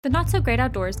The Not So Great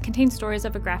Outdoors contains stories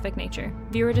of a graphic nature.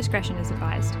 Viewer discretion is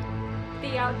advised.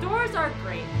 The outdoors are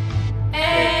great.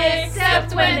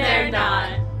 Except when they're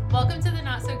not. Welcome to the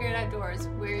Not So Great Outdoors.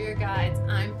 We're your guides.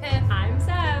 I'm Pip. I'm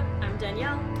Seb. I'm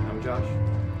Danielle. I'm Josh.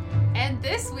 And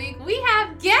this week we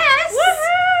have guests!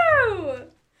 Woohoo!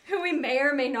 Who we may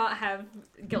or may not have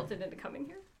guilted into coming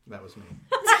here. That was me.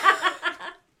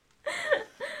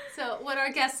 So, would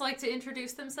our guests like to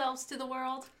introduce themselves to the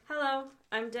world? Hello,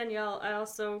 I'm Danielle. I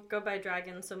also go by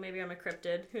Dragon, so maybe I'm a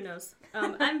cryptid. Who knows?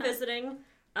 I'm visiting.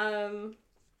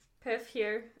 Piff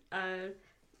here.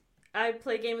 I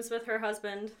play games with her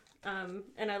husband,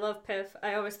 and I love Piff.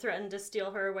 I always threaten to steal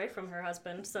her away from her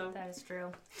husband, so... That is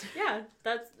true. Yeah,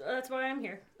 that's why I'm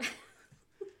here.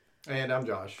 And I'm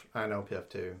Josh. I know Piff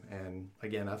too. And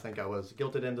again, I think I was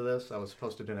guilted into this. I was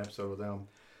supposed to do an episode with them.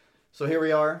 So here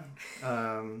we are.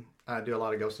 I do a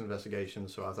lot of ghost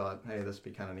investigations, so I thought, hey, this would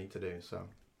be kind of neat to do. So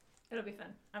It'll be fun.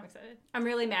 I'm excited. I'm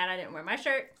really mad I didn't wear my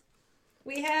shirt.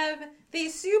 We have the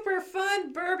super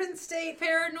fun Bourbon State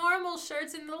Paranormal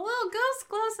shirts and the little ghost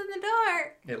glows in the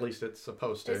dark. at least it's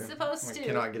supposed to. It's supposed We to.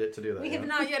 cannot get it to do that We yet. have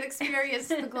not yet experienced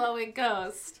the glowing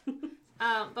ghost.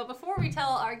 But before we tell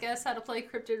our guests how to play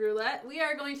Cryptid Roulette, we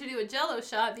are going to do a Jello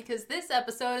shot because this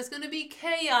episode is going to be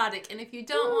chaotic. And if you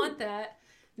don't want that,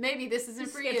 maybe this isn't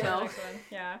for you.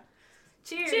 Yeah.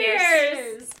 Cheers!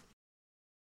 Cheers!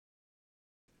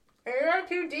 You're not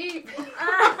too deep.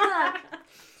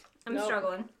 I'm Nope.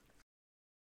 struggling.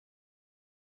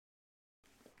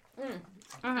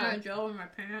 I got Jello in my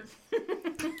pants.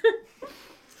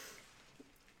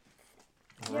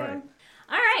 All right.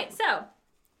 All right, so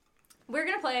we're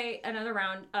going to play another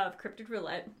round of Cryptid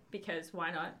Roulette because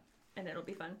why not? And it'll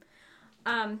be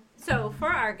fun. So for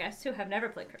our guests who have never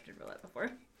played Cryptid Roulette before,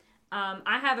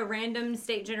 I have a random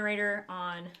state generator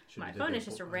on my Should've did phone. the It's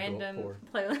just a adult random pour.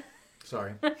 playlist.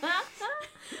 Sorry.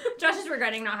 Josh is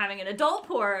regretting not having an adult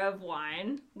pour of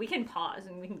wine. We can pause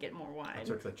and we can get more I wine.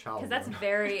 took the child Because that's one.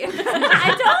 very... I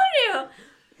told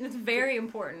you! It's very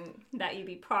important that you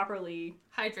be properly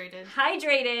Hydrated.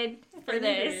 hydrated for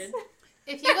this.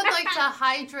 If you would like to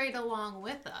hydrate along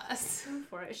with us.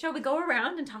 For it. Shall we go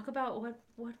around and talk about what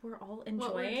we're all enjoying?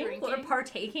 What we're drinking?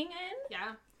 partaking in?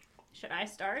 Yeah. Should I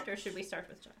start or should we start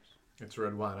with Josh? It's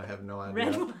red wine. I have no idea.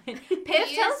 Red wine. Piff,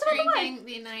 He tell is us about the wine. drinking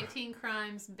the 19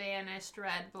 Crimes Banished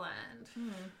Red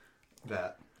Blend.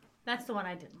 That. That's the one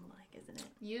I didn't like, isn't it?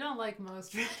 You don't like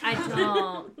most red I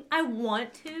don't. I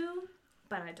want to,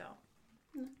 but I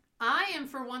don't. I am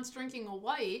for once drinking a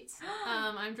white.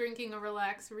 I'm drinking a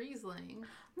Relax Riesling.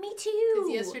 Me too.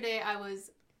 Because yesterday I was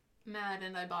mad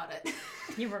and I bought it.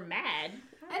 You were mad.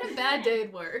 I had a bad day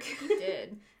at work. You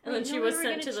did. And then We she knew was we were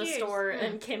sent to gonna the cheers. store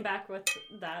and came back with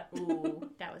that. Ooh,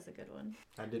 that was a good one.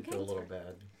 I did feel a little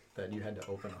bad that you had to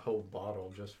open a whole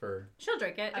bottle just for... She'll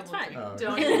drink it. It's will fine. drink Oh,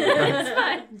 Don't okay. you worry. It's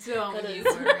fine. Don't That you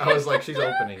is- worry. I was like, she's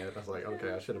opening it. I was like,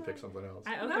 okay, I should have picked something else.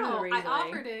 I opened No, the Riesling. I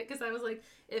offered it because I was like,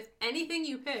 if anything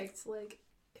you picked, like,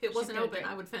 if it wasn't gonna open,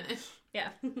 drink. I would finish. Yeah.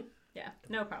 Yeah,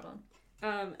 no problem.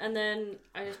 And then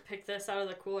I just picked this out of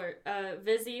the cooler.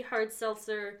 Vizzy Hard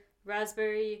Seltzer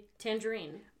Raspberry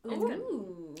Tangerine. It's good.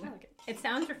 Ooh. I like it. It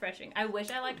sounds refreshing. I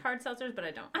wish I liked hard seltzers, but I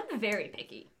don't. I'm very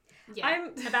picky Yeah.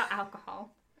 I'm about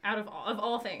alcohol. Out of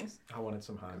all things. I wanted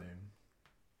some high noon.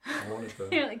 I wanted You're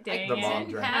the... like, dang The it. mom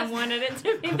drink. I wanted it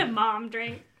to be the mom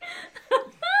drink.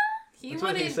 he That's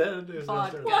what he wanted said. It was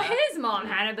vodka. upstairs. Well, his mom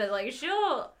had it, but like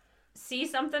she'll see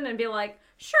something and be like,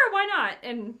 sure, why not?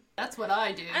 And That's what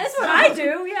I do. that's what I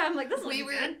do. Yeah, I'm like, this We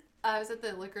looks were. good. I was at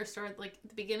the liquor store like at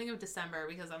the beginning of December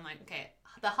because I'm like, okay,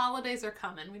 the holidays are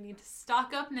coming. We need to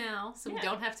stock up now so we Yeah.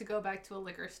 don't have to go back to a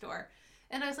liquor store.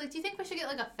 And I was like, do you think we should get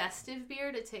like a festive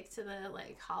beer to take to the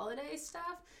like holiday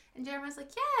stuff? And Jeremiah's like,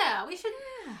 yeah, we should.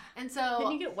 And Didn't so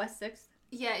you get West 6th?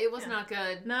 yeah, it was Yeah. not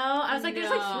good. No, I was like, there's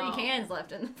like No. 3 cans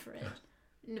left in the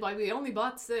fridge. Like we only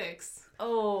bought 6.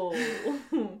 Oh.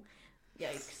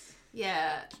 Yikes.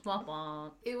 Yeah, Womp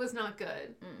womp. it was not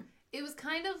good. Mm. It was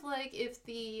kind of like if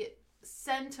the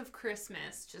scent of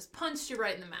Christmas just punched you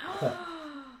right in the mouth.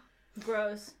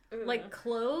 Gross. Like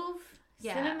clove?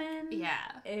 Yeah. Cinnamon? Yeah.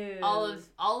 Ew. All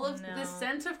of No. the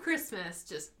scent of Christmas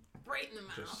just right in the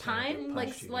mouth. Just Pine?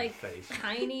 punched you in Like the face.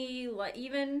 tiny, like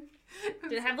even...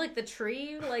 Did it have like the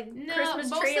tree? Like No, Christmas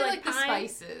mostly tree? like the pine?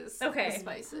 spices. Okay. The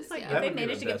spices, Like, yeah. if That they would be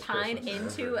managed the to get best pine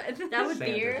Christmas into ever. that would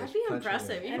Santa beer. just That'd be punch you in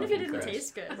impressive, the even if it fucking didn't crest.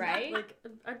 taste good. Right? Like,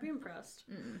 I'd be impressed.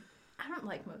 I don't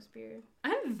like most beer.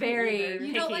 I'm very either. picky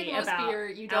You don't like most about beer.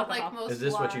 You don't like alcohol. most Is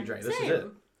this what you wine. drank? This is Same.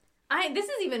 it. This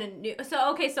is even a new. So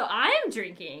I am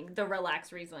drinking the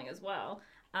Relax Riesling as well,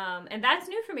 and that's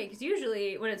new for me because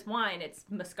usually when it's wine, it's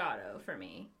Moscato for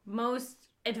me. Most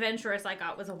adventurous I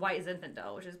got was a white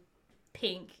Zinfandel, which is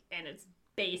pink, and it's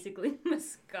basically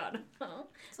Moscato.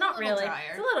 It's not really. Drier.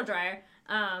 It's a little drier.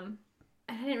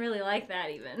 I didn't really like that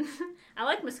even. I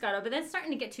like Moscato, but then it's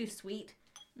starting to get too sweet.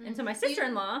 And so my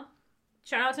sister-in-law,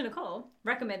 shout out to Nicole,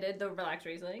 recommended the Relaxed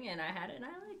Riesling, and I had it and I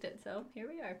liked it. So here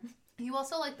we are. You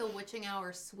also like the Witching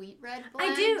Hour Sweet Red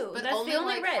blend? I do. But That's only the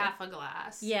only like red. half a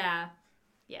glass. Yeah.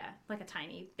 Yeah, like a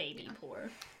tiny baby pour.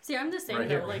 See, I'm the same Right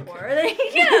though. here. Like, Pour. There you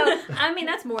go. I mean,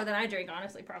 that's more than I drink,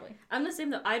 honestly, probably. I'm the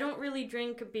same though. I don't really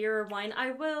drink beer or wine.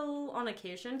 I will on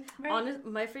occasion. Right.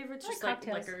 My favorite's I just like like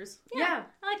cocktails. liquors. Yeah.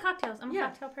 I like cocktails. I'm a Yeah.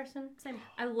 cocktail person. Same.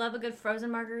 I love a good frozen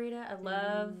margarita. I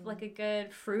love like a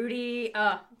good fruity.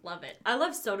 Love it. I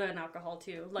love soda and alcohol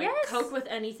too. Like Yes. Coke with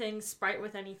anything, Sprite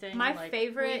with anything. My like,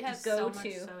 favorite We have so go-to.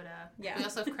 much soda. Yeah. We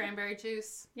also have cranberry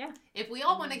juice. Yeah. If we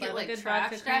all want to get Love a like good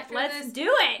trashed vodka after Let's this,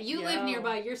 do it. you Yo. live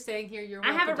nearby. You're staying here. You're I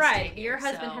welcome have it to stay right. here, Your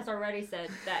husband so. has already said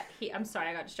that he. I'm sorry,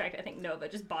 I got distracted. I think Nova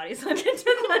just body slammed into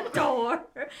the door.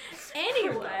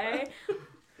 Anyway,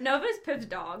 Nova's Pip's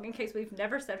dog. In case we've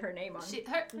never said her name on.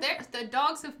 The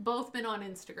dogs have both been on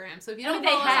Instagram, so if you I don't mean, they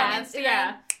follow us on have, Instagram,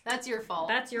 yeah. that's your fault.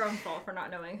 That's your own fault for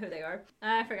not knowing who they are.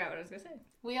 I forgot what I was gonna say.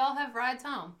 We all have rides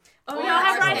home. Oh, We yeah, all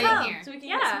have our rides staying home. here. So we can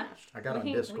Yeah. get smashed. I got on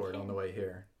We Discord can. on the way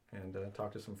here and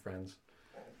talked to some friends,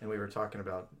 and we were talking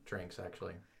about drinks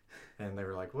actually, and they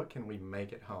were like, "What can we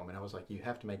make at home?" And I was like, "You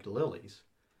have to make Lily's."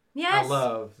 Yes. I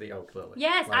love the oak lily.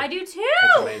 Yes, Like, I do too.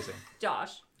 It's amazing.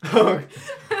 Josh, I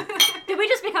did we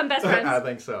just become best friends?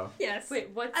 think so. Yes. Wait,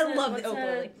 what's I love what's the oak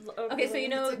lily. oak Okay, so you lily?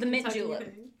 know It's a the mint Kentucky julep.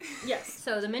 thing. Yes.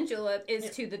 So the mint julep is Yeah.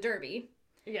 to the derby,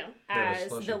 Yeah. They have a as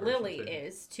slushy the version, lily too.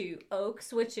 is to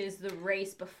oaks, which is the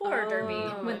race before Oh, derby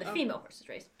when the okay. female horses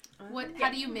race. How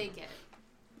do you make it?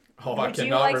 Oh, I Would you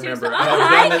cannot like to remember. explain- I Oh,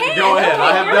 haven't I done this. can. Go ahead. Okay,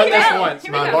 I have here done we this go. once.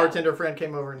 Here we My go. bartender friend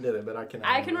came over and did it, but I cannot.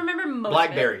 I can remember most of it.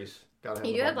 Blackberries. Gotta have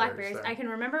You the do have blackberries. so. I can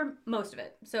remember most of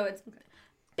it. So it's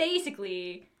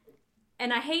basically,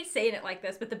 and I hate saying it like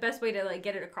this, but the best way to like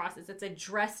get it across is it's a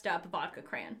dressed up vodka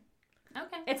cran.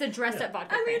 Okay. It's a dressed up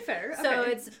vodka I cran. mean, fair. So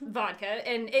Okay. it's vodka,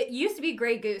 and it used to be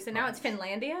Grey Goose, and now it's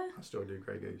Finlandia. I still do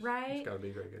Grey Goose. Right. It's gotta be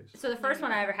Grey Goose. So the first one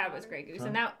I ever had was Grey Goose,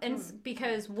 and now and it's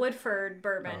because Woodford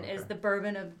bourbon Oh, okay. is the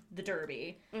bourbon of the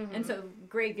Derby, and so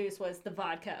Grey Goose was the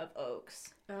vodka of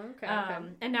oaks. Okay.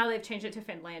 And now they've changed it to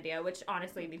Finlandia, which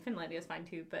honestly, I mean, Finlandia is fine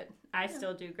too, but I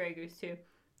still do Grey Goose too.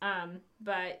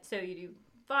 But so you do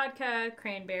vodka,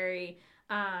 cranberry.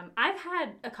 I've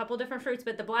had a couple different fruits,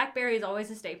 but the blackberry is always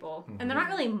a staple, and they're not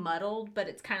really muddled, but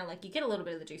it's kind of like you get a little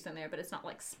bit of the juice in there, but it's not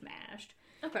like smashed.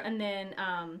 Okay. And then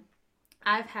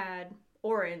I've had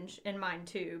orange in mine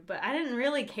too, but I didn't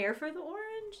really care for the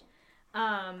orange.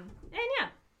 And yeah,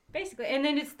 basically, and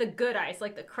then it's the good ice,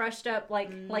 like the crushed up, like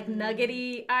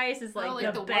nuggety ice is like, like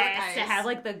the the work best to ice. have,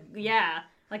 like the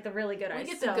like the really good We ice.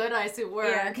 get So- the good ice at work.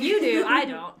 Yeah, you do. I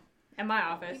don't. At my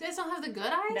office, You guys don't have the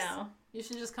good ice? no. You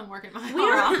should just come work at my We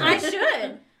don't. I office.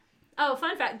 should. Oh,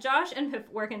 fun fact: Josh and Pip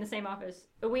work in the same office.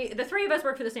 The three of us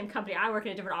work for the same company. I work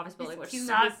in a different office building, which cube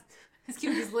sucks. His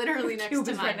cube is literally next Cube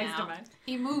to is mine right next now. to mine.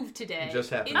 He moved today. It just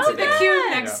happened into today. the cube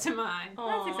Yeah. next to mine.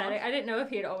 That's exciting. I didn't know if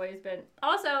he had always been.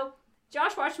 Also,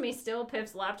 Josh watched me steal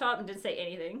Pip's laptop and didn't say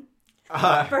anything.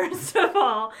 First of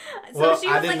all, so well, she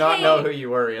was I did like, not hey. know who you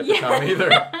were at the time either.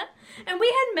 And we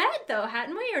had met though,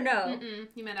 hadn't we, or no? Mm-mm.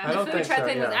 You meant I The don't food think truck so,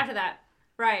 thing was yeah. after that,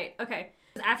 right? Okay,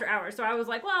 it was after hours. So I was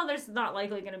like, well, there's not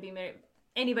likely going to be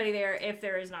anybody there if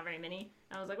there is not very many.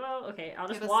 I was like, well, okay, I'll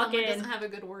just But walk someone in. doesn't have a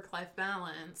good work-life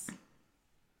balance.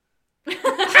 Pip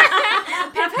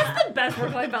has the best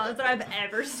work-life balance that I've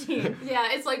ever seen. Yeah,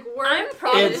 it's like work. I'm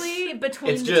probably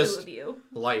between it's the just two of you.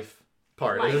 Life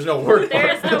part. Life. There's no word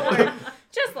There part. is no word,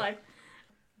 just life.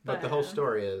 But the whole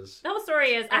story is, The whole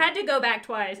story is, I had to go back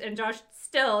twice, and Josh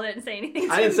still didn't say anything.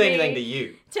 To I didn't say me- anything to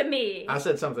you. To me, I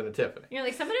said something to Tiffany. you're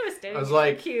like somebody was stealing I was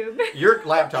like, cube. Your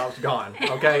laptop's gone.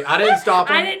 Okay, I didn't stop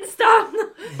him, I didn't stop.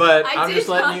 but I I'm did just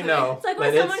letting stop you it. know It's like that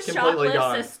when someone it's completely shoplifts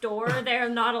gone. a store, they're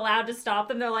not allowed to stop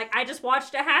them. They're like, I just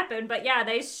watched it happen, but yeah,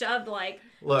 they shoved like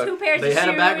Look, 2 pairs they of had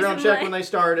shoes a background and, check like- when they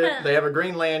started. They have a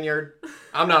green lanyard.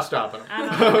 I'm not stopping them. I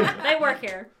don't know. They work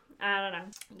here. I don't know.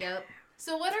 Yep.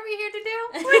 So what are we here to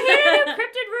do? We're here to do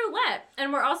Cryptid Roulette,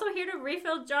 and we're also here to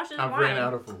refill Josh's I've wine. ran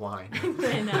out of wine.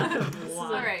 Ran out of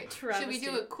All wine. right. Travesty. Should we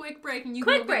do a quick break and you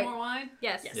Quick go break. get more wine?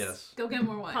 Yes. Yes. Go get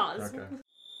more wine. Pause. Okay.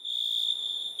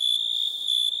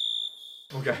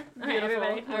 Okay. All right,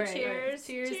 everybody. All right, Cheers.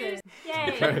 Cheers. Cheers. Yay.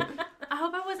 Okay. I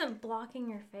hope I wasn't blocking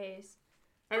your face.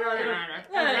 It'll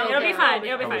It'll be fine.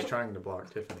 It'll be I was fine. trying to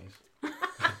block Tiffany's.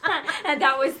 And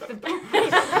that was the.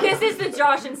 This is the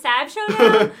Josh and Sab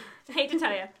showdown. I hate to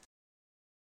tell you.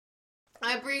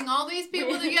 I bring all these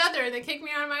people together and they kick me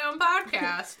out of my own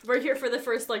podcast. We're here for the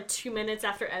first, 2 minutes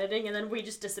after editing, and then we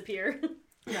just disappear.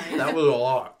 Nice. That was a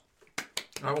lot.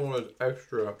 That one was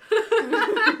extra.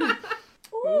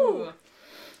 Ooh.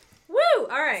 Woo! All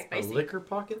right. A liquor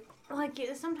pocket?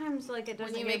 Sometimes it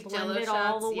doesn't When you get make Jell-O blended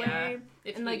all shots, the way.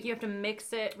 If And you have to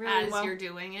mix it really as well. you're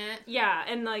doing it. Yeah,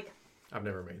 and I've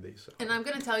never made these. So. And I'm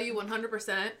going to tell you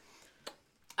 100%,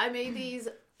 I made these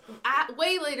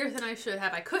way later than I should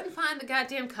have. I couldn't find the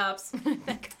goddamn cups.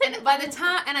 And by the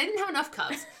time, and I didn't have enough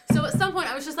cups. So at some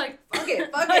point I was just like, fuck it.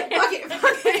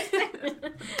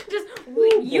 just,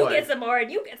 you get some more and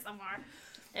you get some more.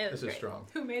 This is strong.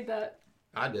 Who made that?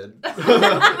 I did. Did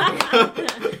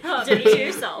it to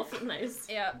yourself. Nice.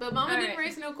 Yeah. But Mama All didn't right.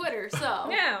 raise no quitter, so.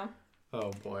 Yeah.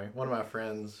 Oh boy. One of my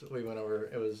friends, we went over,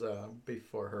 it was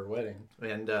before her wedding.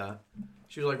 And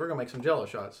she was like, we're going to make some Jell-O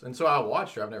shots. And so I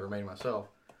watched her. I've never made myself.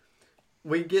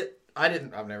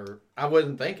 I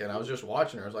wasn't thinking. I was just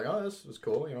watching her. I was like, oh, this is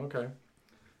cool. Okay.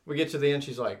 We get to the end.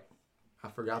 She's like, I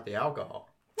forgot the alcohol.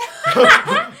 She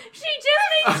just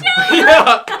made Jell-O!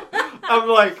 Yeah. I'm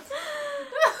like,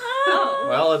 Oh.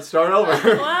 well, let's start over.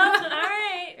 Well, all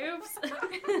right. Oops.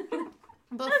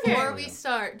 Before we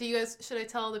start, should I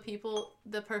tell the people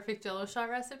the perfect Jell-O shot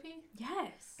recipe?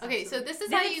 Yes. Okay, so this is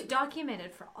Then how it's you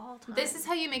documented for all time. This is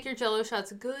how you make your Jell-O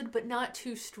shots good, but not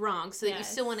too strong, so that you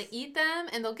still want to eat them,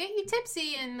 and they'll get you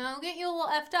tipsy, and they'll get you a little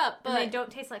effed up, but and they don't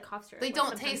taste like cough syrup. they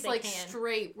don't taste like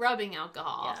straight rubbing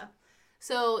alcohol. Yeah.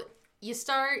 So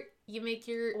you make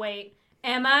your... Wait,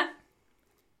 Emma,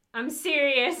 I'm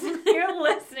serious. You're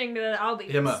listening to this. I'll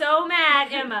be Emma. so mad,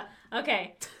 Emma.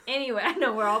 Okay. Anyway, I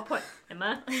know we're all put.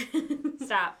 Emma,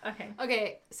 stop. Okay.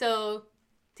 Okay, so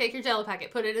take your Jell-O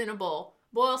packet, put it in a bowl,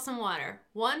 boil some water,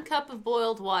 1 cup of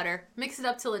boiled water, mix it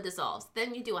up till it dissolves.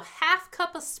 Then you do a 1/2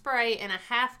 cup of spray and a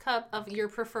 1/2 cup of your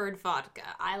preferred vodka.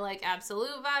 I like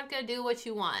Absolute vodka, do what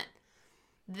you want.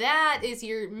 That is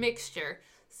your mixture.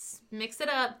 Mix it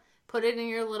up, put it in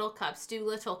your little cups. Do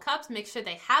little cups, make sure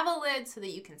they have a lid so that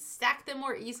you can stack them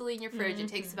more easily in your fridge. It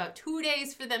takes about 2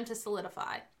 days for them to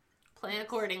solidify. Plan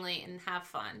accordingly and have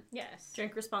fun. Yes.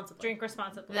 Drink responsibly. Drink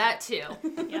responsibly. That too.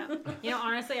 Yeah.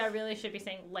 Honestly, I really should be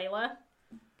saying Layla.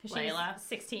 Because she's Layla.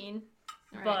 16.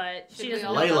 All right. But Should she we doesn't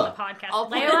all- know about Layla. the podcast. All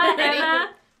Layla, ready?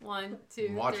 Emma, 1, 2,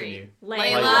 I'm watching 3. you.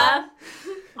 Layla,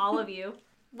 all of you.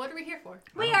 What are we here for?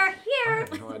 We are I here.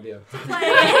 have no idea.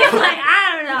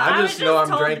 I don't know. I just know I'm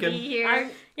told drinking. To be here.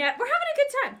 Yeah, we're having a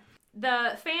good time.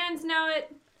 The fans know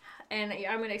it, and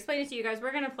I'm going to explain it to you guys.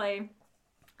 We're going to play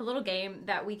a little game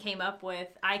that I came up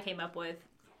with,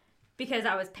 because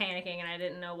I was panicking and I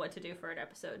didn't know what to do for an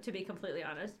episode, to be completely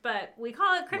honest. But we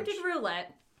call it Cryptid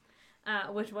Roulette.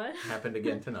 Which what? Happened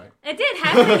again tonight. It did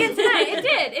happen again tonight.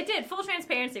 It did. Full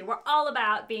transparency. We're all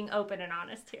about being open and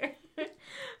honest here.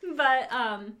 But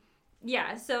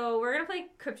yeah. So we're gonna play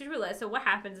Cryptid Roulette. So what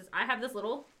happens is I have this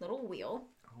little wheel,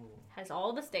 has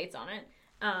all the states on it,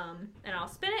 and I'll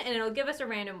spin it and it'll give us a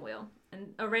random wheel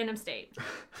and a random state.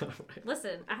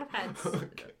 Listen, I have had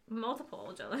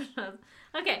multiple Jell-O shots.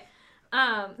 Okay.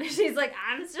 She's like,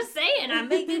 I'm just saying, I'm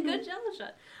making a good Jell-O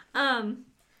shot.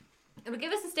 It'll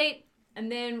give us a state. And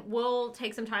then we'll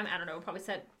take some time. I don't know. We'll probably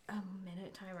set a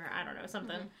minute timer. I don't know.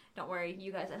 Something. Mm-hmm. Don't worry.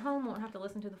 You guys at home won't have to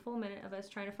listen to the full minute of us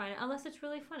trying to find it unless it's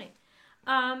really funny.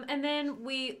 And then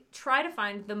we try to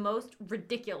find the most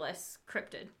ridiculous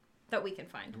cryptid that we can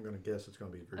find. I'm going to guess it's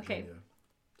going to be Virginia. Okay. So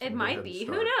It we'll might go ahead be. and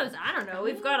Who start. knows? I don't know.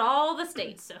 We've got all the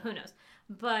states, so who knows?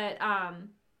 But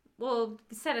we'll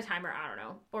set a timer. I don't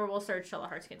know. Or we'll search Shell of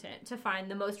Heart's Content to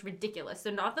find the most ridiculous.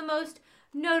 So not the most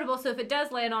notable. So if it does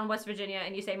land on West Virginia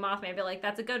and you say Mothman, be like,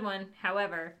 that's a good one.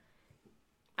 However,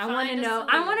 I want to know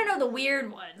the weird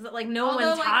ones that no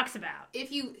one talks about. If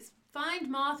you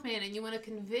find Mothman and you want to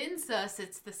convince us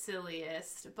it's the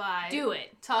silliest by Do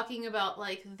it. talking about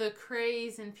the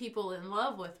craze and people in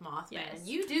love with Mothman,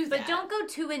 you do that. But don't go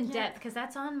too in depth because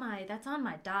that's on my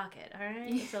docket. All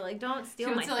right. So don't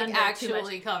steal my to thunder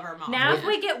actually too much. cover Mothman. Now if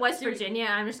we get West Virginia,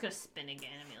 I'm just gonna spin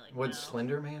again and be like, Would no.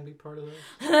 Slender Man be part of this?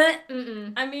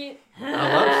 Mm-mm. I mean, I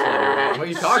love Slender Man. What are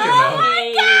you talking about?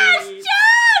 my gosh,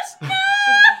 Josh! No!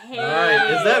 All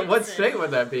right, is that what state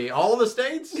would that be? All the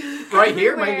states? Right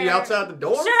here, maybe Everywhere. outside the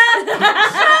door? Shut up!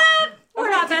 Shut up! We're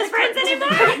not best friends anymore.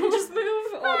 just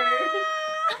move or...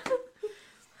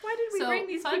 Why did we bring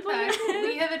these fun people fact, here?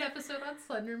 we have an episode on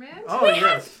Slenderman. Oh, We yes.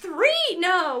 have 3.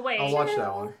 No, wait. I'll watch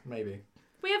that one, maybe.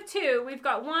 We have 2. We've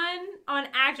got one on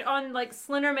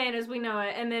Slender Man as we know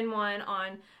it, and then one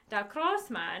on Der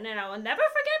Grossmann. And I will never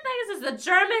forget that this is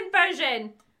the German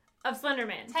version of Slender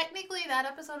Man. Technically, that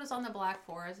episode is on the Black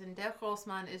Forest, and Der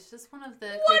Grossmann is just one of the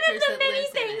One of creatures the that many lives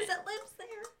in things it. that lives there.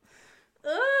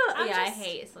 Ugh. I'm Yeah, I just-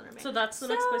 hate Slenderman. So that's the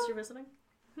next place you're visiting?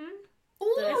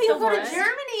 Ooh, The you'll go to forest.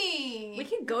 Germany. we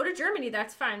can go to Germany.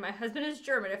 That's fine. My husband is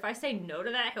German. If I say no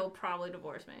to that, he'll probably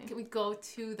divorce me. Can we go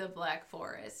to the Black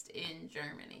Forest in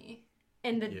Germany?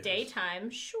 In the Yes.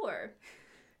 daytime, sure.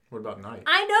 What about night?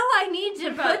 I know I need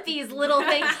to put these little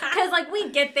things because, like,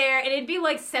 we'd get there and it'd be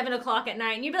like 7:00 at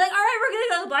night, and you'd be like, "All right, we're gonna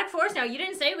go to the Black Forest now." You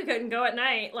didn't say we couldn't go at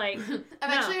night, like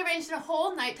Eventually arranged a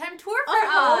whole nighttime tour for a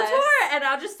whole us. tour, and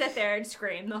I'll just sit there and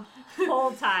scream the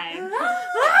whole time.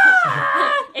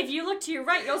 If you look to your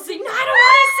right, you'll see. No, I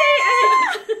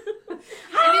don't want to see it.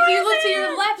 And if you look to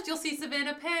your left, you'll see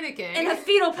Savannah panicking. In a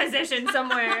fetal position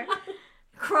somewhere,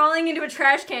 crawling into a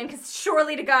trash can, because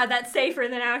surely to God that's safer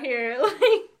than out here.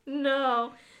 Like,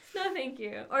 no, thank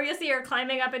you. Or you'll see her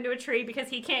climbing up into a tree because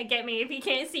he can't get me if he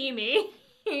can't see me.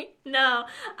 No,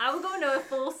 I will go into a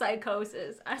full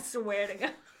psychosis. I swear to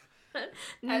God.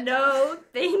 No,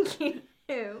 thank you.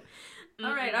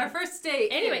 All right, our first date.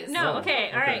 Anyway, is... no.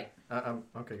 Okay, all right.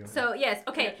 Okay, go ahead. So yes,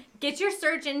 okay. Get your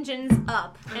search engines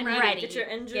up and ready. ready. Get your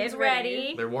engines Get ready.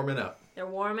 ready. They're warming up. They're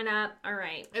warming up. All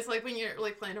right. It's like when you're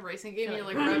like playing a racing game and you're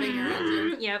like revving your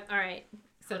engine. Yep. All right.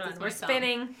 Except Hold it's on. my We're thumb.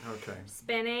 spinning. Okay.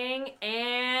 Spinning,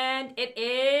 and it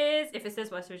is. If it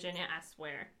says West Virginia, I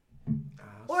swear.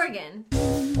 Oregon.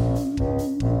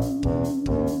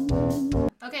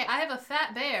 Okay, I have a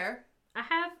fat bear. I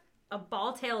have a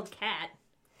ball-tailed cat.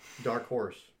 Dark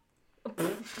Horse.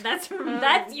 That's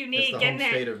It's unique, the isn't home it?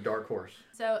 state of Dark Horse.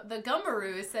 So the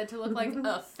gumbaroo is said to look like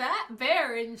a fat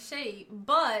bear in shape,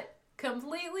 but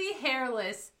completely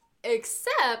hairless,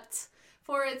 except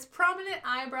for its prominent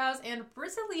eyebrows and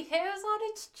bristly hairs on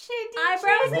its chin.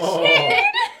 Eyebrows and Whoa. shit.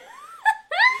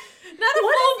 Not a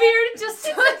full beard, just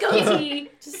a Goatee.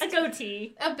 A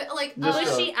goatee. A bit like Just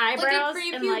Bushy like eyebrows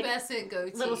a and like prepubescent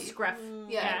goatee. little scruff.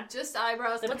 Yeah, Yeah. just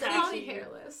eyebrows, What's it completely called?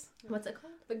 hairless. What's it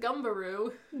called? The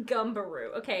gumbaroo.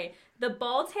 Gumbaroo. Okay. The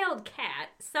ball-tailed cat,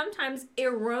 sometimes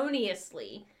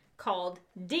erroneously called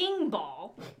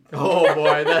dingball, Oh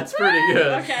boy, that's pretty good.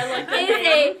 Okay, I like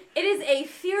that. it is a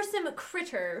fearsome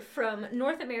critter from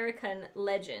North American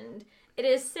legend. It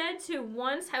is said to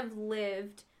once have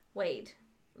lived. Wait,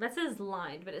 that says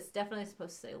lined, but it's definitely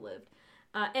supposed to say lived.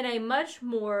 In a much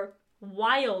more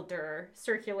wilder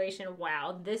circulation.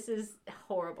 Wow, this is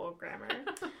horrible grammar.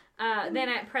 Than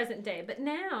at present day. But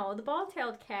now the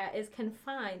ball-tailed cat is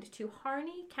confined to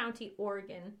Harney County,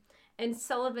 Oregon, and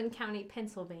Sullivan County,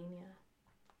 Pennsylvania.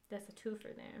 That's a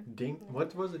twofer there.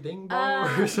 What was it? Ding ball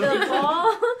or something?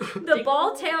 The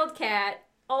ball-tailed cat,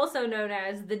 also known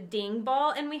as the ding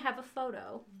ball, and we have a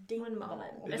photo. One Dingball.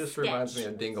 moment. It A just sketch. reminds me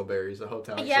of Dingleberries the whole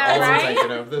time. Yeah, That's all right? I'm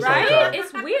thinking of this whole Right? time.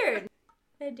 It's weird.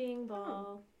 The ding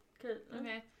ball. Good.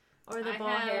 Okay. Or the I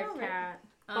ball-haired have- cat.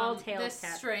 Ball-tailed this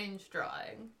cat. strange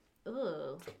drawing.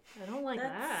 Ugh. I don't like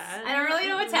That's- that. I don't really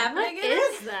know what's happening. What in it.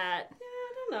 is that?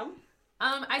 I don't know.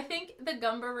 I think the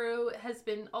gumbaroo has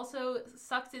been also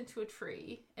sucked into a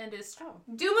tree and is Oh.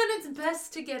 doing its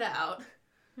best to get out.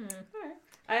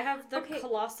 I have the Okay.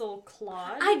 colossal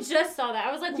claw. I just saw that.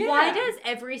 I was like, why Yeah. does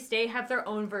every state have their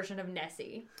own version of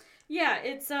Nessie? Yeah,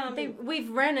 it's We've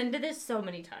ran into this so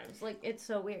many times. Like, it's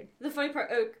so weird. the funny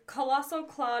part. Colossal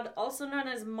Claude, also known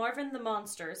as Marvin the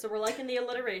Monster. So we're liking the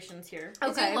alliterations here. I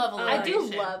do love I do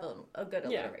alliteration. love a good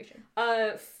Yeah. alliteration.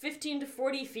 15 to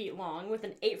 40 feet long with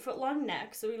an 8-foot long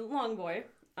neck. So he's a long boy.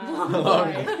 Long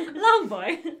boy. Long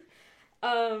boy.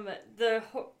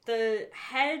 The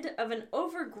head of an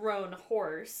overgrown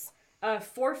horse.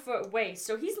 4-foot waist.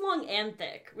 So he's long and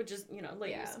thick, which is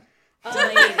ladies.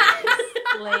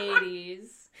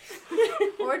 Ladies.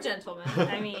 Or gentlemen.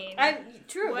 I mean,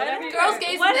 True. whatever. Whatever. Girls, gays,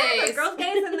 and Whatever. days. Girls,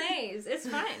 gays, and theys. It's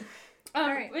fine.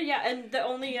 Alright. But yeah, and the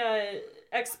only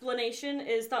explanation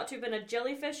is thought to have been a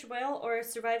jellyfish, whale, or a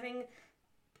surviving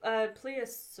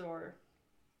plesiosaur.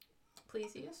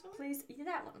 Plesiosaur? Please,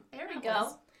 that one. There we That go.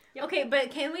 was- Yep. Okay,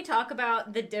 but can we talk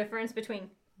about the difference between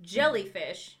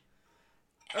jellyfish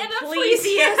And a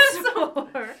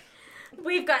plesiosaur?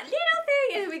 We've got little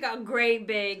thing and we got great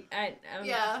big.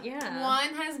 Yeah. Yeah.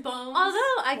 One has bones. Although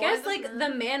I one guess does like not.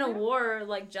 the man of war,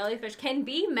 like jellyfish, can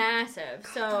be massive.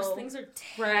 So Those things are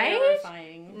Right?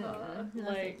 terrifying. No,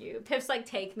 Like- thank you. Piff's like,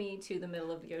 take me to the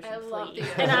middle of the ocean, I love please.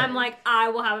 the And ocean. I'm like, I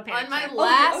will have a panic On my attack.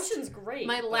 last- the ocean's great.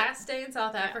 My but- last day in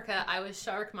South Africa, I was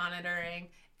shark monitoring,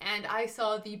 and I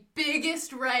saw the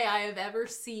biggest ray I have ever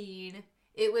seen.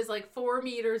 It was like 4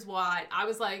 meters wide. I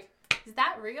was like, is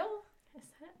that real?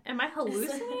 Am I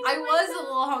hallucinating? I was a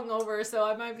little hungover, so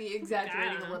I might be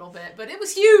exaggerating a little bit, but it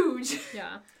was huge.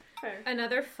 Yeah. Fair.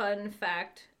 Another fun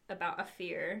fact about a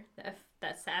fear that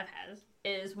Sav has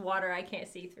is water I can't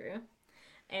see through.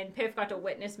 and Piff got to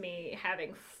witness me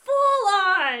having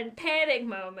full-on panic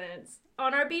moments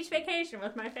on our beach vacation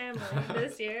with my family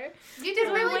this year. You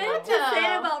did We really went good, to though.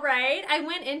 Sanibel, right? I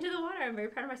went into the water. I'm very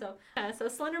proud of myself. So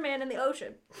Slender Man in the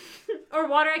ocean. Or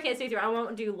water I can't see through. I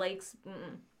won't do lakes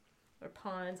or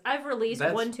ponds. I've released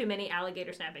one too many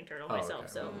alligator snapping turtle myself,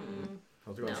 okay. so... I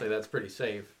was going to say that's pretty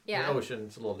safe. Yeah. The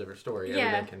ocean's a little different story.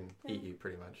 Yeah. Everything can eat you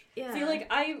pretty much. Yeah. See, like,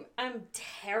 I'm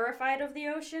terrified of the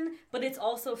ocean, but it's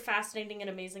also fascinating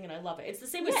and amazing, and I love it. It's the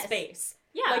same with space.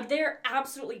 Yeah. Like, they're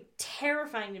absolutely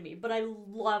terrifying to me, but I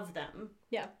love them.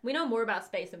 Yeah. We know more about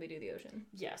space than we do the ocean.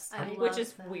 Yes. Which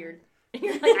is weird.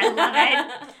 You're like, I love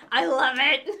it. I love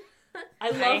it. I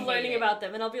love learning about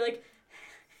them, and I'll be like,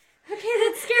 okay,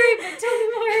 that's scary, but tell me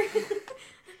more.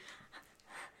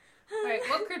 Alright,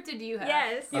 what cryptid do you have?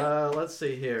 Yes. Let's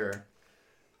see here.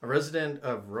 A resident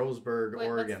of Roseburg, Wait,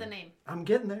 Oregon. what's the name? I'm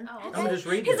getting there. Oh, I'm okay. gonna just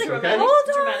read He's this, like, okay? hold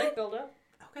on. Dramatic build-up.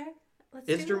 Okay.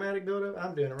 It's dramatic build-up.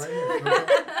 I'm doing it right here. Okay.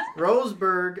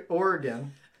 Roseburg,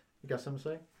 Oregon. You got something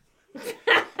to say?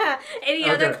 Any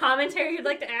other commentary you'd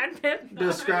like to add, Pip?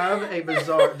 Describes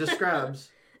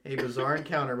a bizarre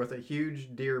encounter with a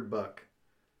huge deer buck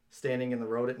standing in the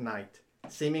road at night,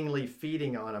 seemingly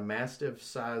feeding on a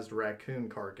mastiff-sized raccoon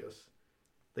carcass.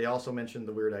 They also mentioned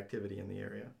the weird activity in the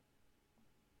area.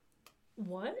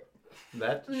 What?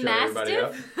 That shut everybody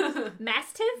up.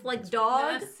 Mastiff? Like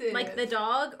dog? Massive. Like the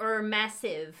dog? Or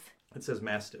massive? It says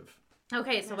mastiff.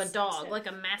 Okay, so a dog. Like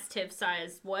a mastiff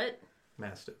size what?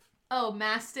 Mastiff. Oh,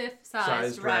 mastiff-sized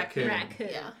Sized raccoon. Raccoon.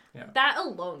 Yeah. That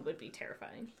alone would be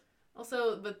terrifying.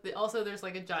 Also, also there's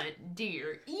like a giant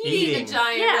deer Eating. a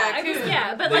giant Yeah,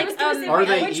 raccoon. but They- like, Are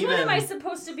they which one even- am I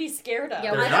supposed to be scared of?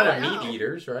 Yeah, They're I not don't a know. meat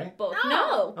eaters, right? both.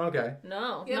 No. No. Okay.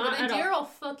 No. Yeah, not but a at deer all. will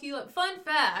fuck you up. Fun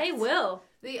fact. They will.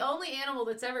 The only animal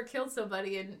that's ever killed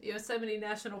somebody in Yosemite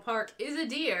National Park is a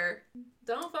deer.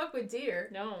 Don't fuck with deer.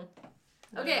 No.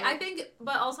 Okay, I think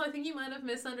you might have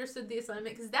misunderstood the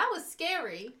assignment because that was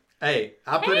scary. Hey,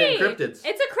 I put in cryptids.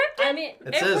 It's a cryptid. I mean,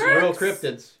 It says real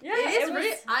cryptids. yeah, it is was-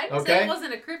 real. I didn't say Okay. it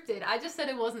wasn't a cryptid. I just said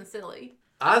it wasn't silly.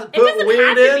 I It put doesn't weird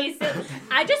have to in. be silly.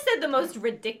 I just said the most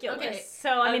ridiculous. Okay. So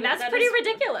I mean Okay, that's that pretty is-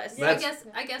 ridiculous. Yeah, That's-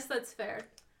 I guess that's fair.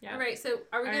 Yeah. All right, so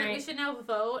are we gonna? We Alright. should now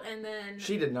vote and then.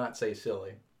 She did not say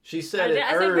silly. She said I it did-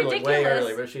 I said early, way ridiculous.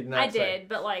 early, but she did not I say. did,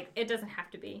 but like it doesn't have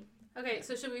to be. Okay,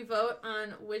 so should we vote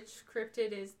on which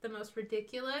cryptid is the most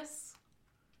ridiculous,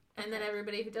 and then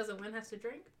everybody who doesn't win has to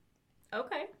drink?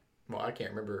 Okay. Well, I can't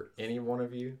remember any one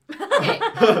of you. Okay,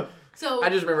 so I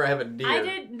just remember I have a deer. I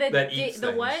did the that eats the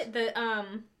things. what? The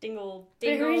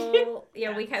Dingleberry. dingle.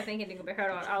 Yeah, we kept thinking dingleberry.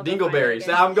 Hold on, I'll go find it Dingleberries.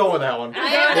 again. I'm going with that one. I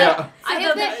have, Yeah. I So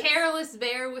have the- the hairless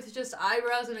bear with just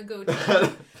eyebrows and a goatee.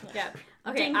 Yeah.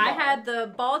 Okay, Ding I ball. had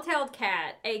the ball-tailed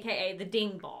cat, aka the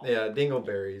ding ball. Yeah,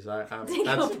 dingleberries. That's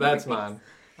Dingleberries. mine.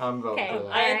 I'm voting Okay, for that.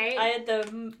 Alright. I had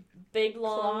the big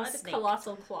long Claude, snake.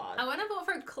 colossal Claude. I want to vote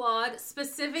for Claude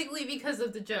specifically because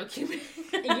of the joke you made.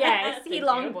 Yes, he Thank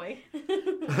long you. boy.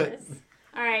 Yes.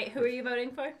 All right, who are you voting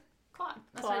for? Claude.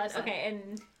 That's what I Claude. just said. Okay,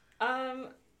 and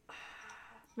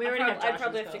we already have I'd Josh's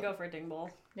probably have to vote. go for Dingball.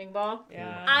 Ding ball.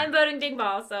 Yeah. I'm voting ding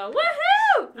ball. So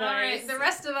woohoo! All right, the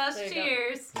rest of us, There you go.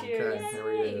 cheers. Okay, here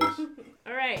it is.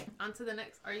 All right. On to the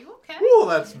next. Are you okay? Ooh,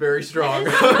 that's very strong.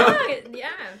 Yeah.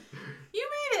 You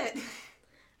made it.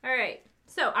 All right.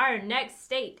 So our next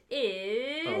state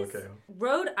is Okay.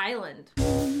 Rhode Island.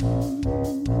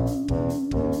 The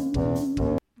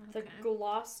Okay.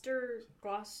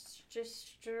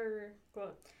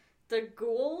 the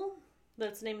ghoul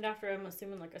that's named after, I'm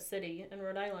assuming, like a city in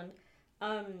Rhode Island.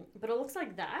 But it looks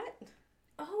like that.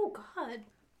 Oh God.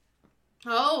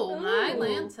 Oh, my Ooh.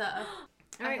 Lanta.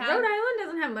 All right. I have- Rhode Island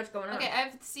doesn't have much going on. Okay, I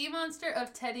have Sea Monster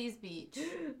of Teddy's Beach.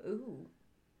 Ooh.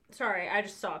 Sorry, I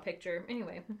just saw a picture.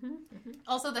 Anyway.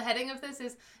 Also, the heading of this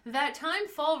is That Time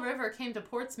Fall River came to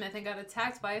Portsmouth and got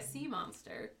attacked by a sea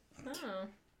monster. Oh.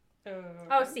 Oh,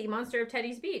 Oh, sea monster of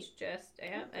Teddy's Beach. I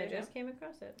Okay, just came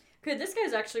across it. Okay, this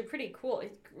guy's actually pretty cool.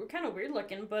 It's kind of weird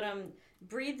looking, but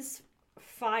breathes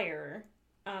fire.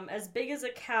 As big as a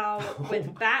cow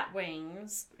with bat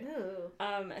wings. Ooh.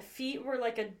 Feet were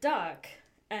like a duck,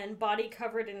 and body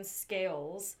covered in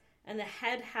scales, and the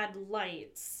head had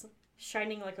lights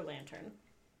shining like a lantern.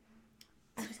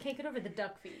 I just can't get over the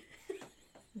duck feet.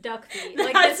 Duck feet.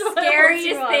 Like That's the what I want scariest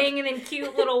you on. thing, and then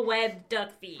cute little webbed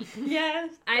duck feet. Yeah.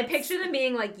 I picture them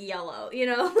being like yellow, you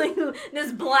know, like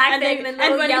this black And thing, then, and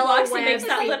then little when he yellow walks, he webbed makes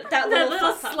that, feet. that The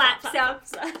little slap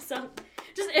sound. sound.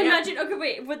 Just imagine, okay,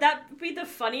 wait, would that be the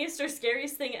funniest or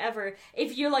scariest thing ever?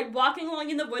 If you're like walking along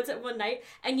in the woods at one night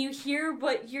and you hear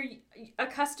what you're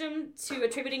accustomed to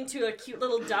attributing to a cute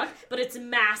little duck, but it's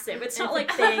massive. It's not like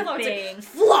big, it's like, big.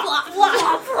 flop,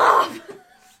 flop, flop.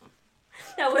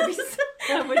 That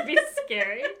would be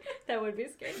scary. That would be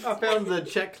scary. I found the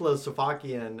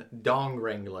Czechoslovakian dong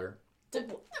wrangler.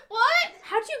 What?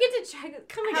 How'd you get to Czech?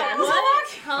 Come again.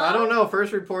 What? I don't know.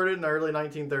 First reported in the early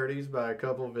 1930s by a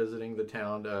couple visiting the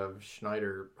town of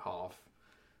Schneiderhof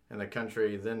in the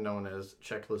country then known as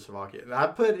Czechoslovakia. I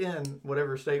put in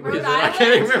whatever state we was in. I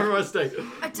can't even remember what state.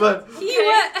 But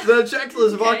the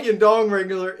Czechoslovakian dong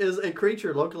wrangler is a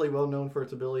creature locally well known for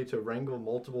its ability to wrangle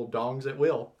multiple dongs at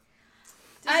will.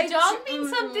 Does dong mean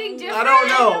something different? I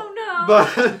don't know.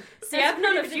 But See, I've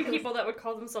known a few people that would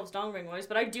call themselves dong wranglers,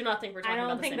 but I do not think we're talking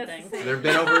about the same thing. there have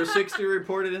been over 60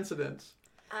 reported incidents.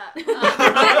 Was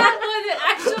it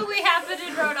actually happened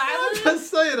in Rhode Island?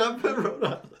 Just saying, I put Rhode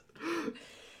Island.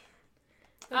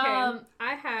 Okay,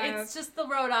 I have... It's just the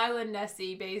Rhode Island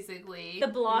Nessie, basically. the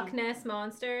Block Ness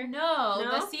monster. No,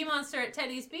 No? the sea monster at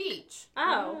Teddy's Beach.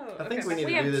 Oh. I think we need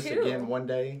to have do this two. again one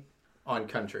day on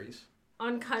countries.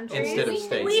 On country. Instead of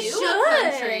states. We Do a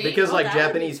should. country. Because like that would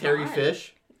be Japanese hairy fun.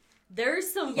 fish.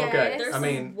 There's some Yes. Okay, there's I some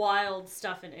mean- wild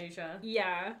stuff in Asia.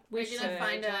 Yeah. We should should.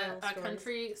 find Giant a stories.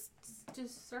 country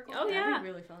just circle. Oh, that. yeah. That'd be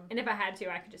really fun. And if I had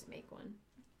to, I could just make one.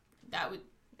 That would.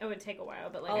 It would take a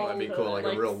while, but like... Oh, that'd be cool, like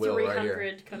a real wheel right here.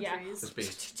 300 countries. Just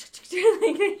be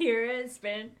like hear it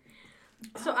spin.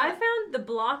 So I found the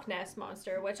Block Ness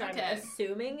monster, which I'm Okay.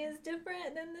 assuming is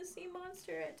different than the sea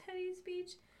monster at Teddy's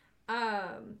Beach.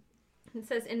 It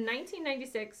says in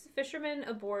 1996, fishermen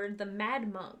aboard the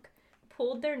Mad Monk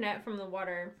pulled their net from the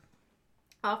water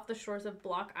off the shores of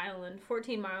Block Island,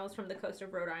 14 miles from the coast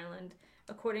of Rhode Island,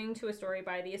 according to a story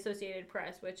by the Associated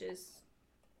Press, which is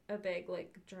a big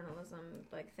like journalism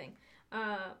like thing.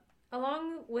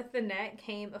 Along with the net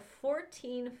came a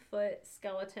 14-foot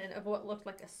skeleton of what looked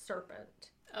like a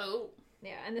serpent. Oh.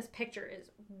 Yeah, and this picture is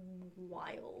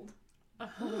wild.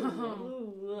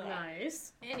 Oh.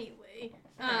 Nice. Anyway,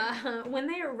 when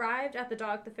they arrived at the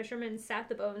dock, the fishermen sat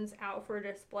the bones out for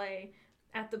display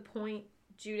at the Point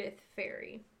Judith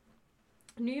Ferry.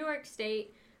 New York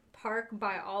State Park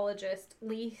biologist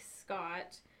Lee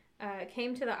Scott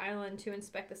came to the island to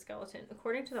inspect the skeleton.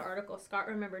 According to the article, Scott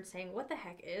remembered saying, "What the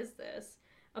heck is this?"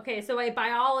 Okay, so a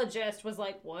biologist was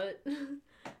like, "What?"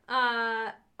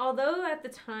 Although at the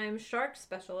time shark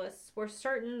specialists were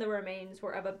certain the remains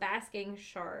were of a basking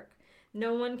shark,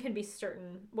 no one could be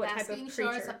certain what type of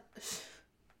creature.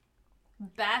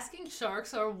 Basking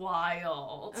sharks are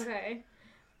wild. Okay.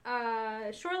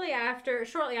 Shortly after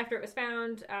it was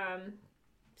found,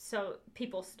 so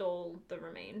people stole the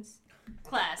remains.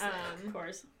 Classic. Of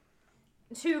course.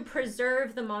 To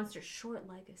preserve the monster's short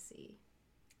legacy.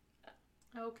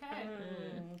 Okay.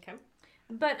 Okay.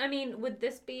 But, I mean, would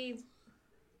this be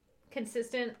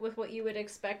consistent with what you would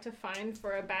expect to find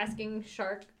for a basking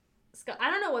shark skull? I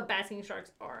don't know what basking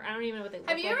sharks are. I don't even know what they look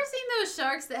like. Have you ever seen those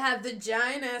sharks that have the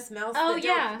giant ass mouths? Oh, that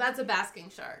yeah. That's a basking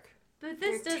shark. But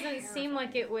this They're doesn't seem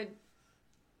like it would...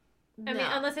 I No. mean,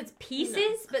 unless it's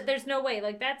pieces, but there's no way.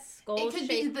 Like, that's skull It could shape.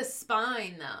 be the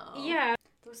spine, though. Yeah.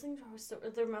 Those things are so...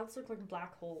 Their mouths look like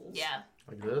black holes. Yeah.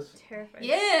 like this. Terrifying.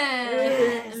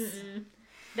 Yes. Mm-mm.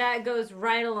 That goes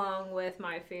right along with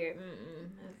my fear.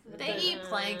 Mm-mm. They eat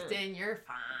plankton. You're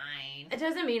fine. It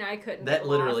doesn't mean I couldn't. That get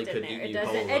literally lost in could there. eat It you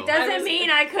doesn't. whole, It though. doesn't mean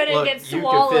I couldn't Look, get you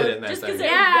swallowed. could fit in that Just thing. because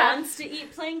it Yeah. wants to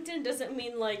eat plankton doesn't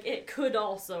mean, like, it could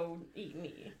also eat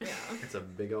me. Yeah. It's a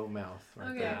big old mouth right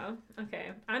Okay. there. Yeah.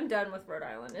 Okay. I'm done with Rhode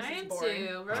Island. This I is am boring.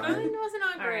 too. Rhode Alright. Island wasn't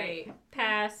all All great. right.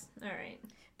 Pass. All right.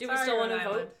 Do Sorry, we still want Rhode to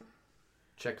Island. vote?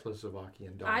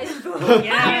 Czechoslovakian dog. I vote.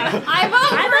 Yeah. I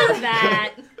vote I for love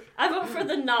that. I vote for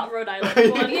the not Rhode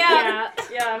Island one. Yeah.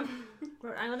 Yeah.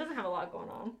 Rhode Island doesn't have a lot going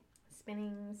on.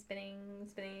 Spinning, spinning,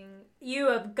 spinning. You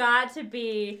have got to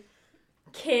be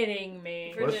kidding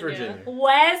me. West Virginia.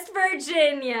 West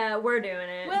Virginia. We're doing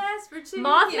it. West Virginia.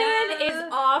 Mothman is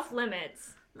off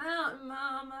limits. Mountain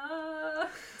Mama.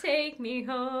 Take me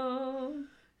home.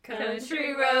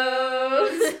 Country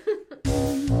roads.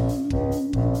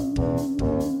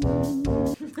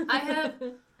 I have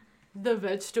the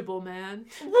Vegetable Man.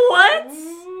 What?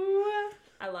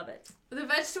 I love it. The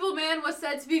Vegetable Man was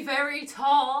said to be very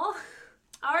tall,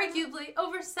 arguably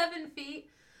over 7 feet,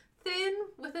 thin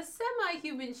with a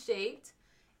semi-human shaped.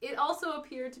 It also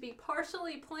appeared to be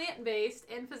partially plant-based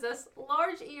and possessed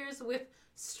large ears with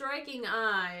striking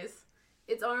eyes.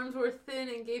 Its arms were thin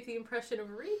and gave the impression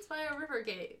of reeds by a river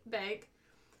bank.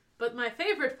 But my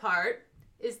favorite part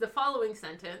is the following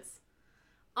sentence.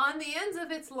 On the ends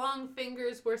of its long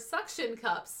fingers were suction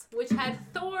cups, which had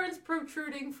thorns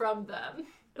protruding from them.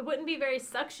 It wouldn't be very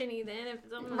suctiony then if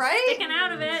someone was Right? sticking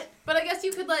out of it. But I guess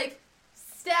you could, like,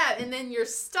 stab, and then you're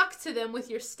stuck to them with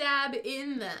your stab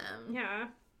in them. Yeah.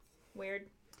 Weird.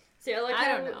 See, I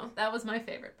don't know. That was my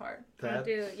favorite part. That,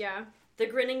 Yeah. The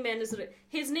grinning man is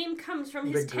his name comes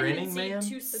from his The grinning tendency man?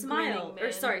 to The smile,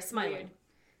 grinning man. smiling,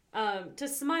 to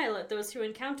smile at those who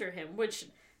encounter him. Which,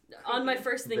 on my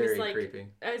first thing very is like, creepy.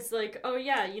 it's like, oh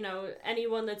yeah, you know,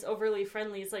 anyone that's overly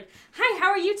friendly is like, hi, how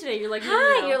are you today? You're like,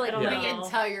 Hi, you know, you're like, I don't Yeah. The know.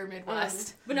 entire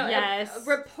Midwest. But no, Yes.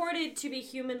 reported to be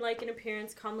human-like in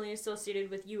appearance, commonly associated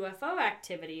with UFO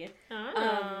activity.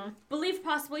 Oh. Believed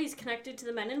possibly he's connected to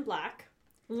the Men in Black.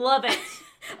 Love it.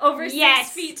 Over Yes.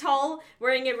 6 feet tall,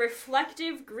 wearing a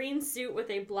reflective green suit with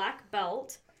a black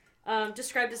belt.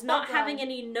 Described as not Hold on. having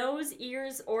any nose,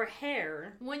 ears, or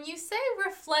hair. When you say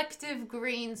reflective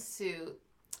green suit,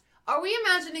 are we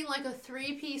imagining like a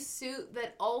 3-piece suit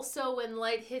that also, when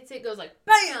light hits it, goes like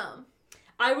BAM?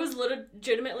 I was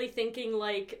legitimately thinking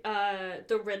like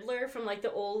the Riddler from like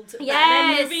the old Batman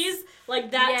Yes. movies,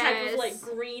 like that type Yes. of like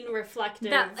green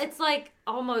reflective. It's like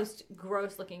almost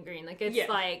gross looking green. Like it's Yeah.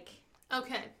 like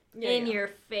Okay. in your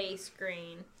face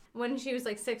green. When she was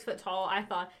like 6 foot tall, I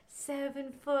thought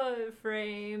 7 foot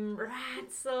frame, right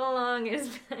so long as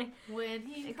When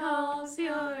he calls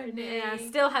your name. Yeah,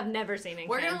 still have never seen it.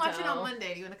 We're going to watch it on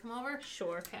Monday. Do you want to come over?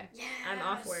 Sure. Okay. I'm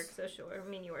off work, so sure. I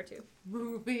mean, you are too.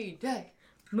 Movie day.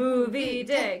 Movie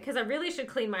day. Because I really should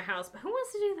clean my house, but who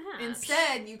wants to do that?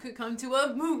 Instead, you could come to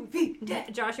a movie day.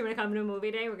 Josh, you want to come to a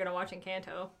movie day? We're going to watch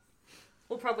Encanto.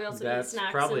 We'll probably also That's eat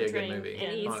snacks probably and a good drink. movie.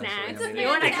 And eat honestly. snacks. I mean, You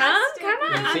want to come? fantastic. Come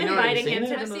on. Have you I'm seen it? Have you inviting seen him it?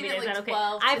 to the I've movie seen day. it Is that like okay?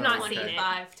 12 I've to not 25 seen it.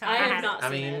 times. I have haven't. not I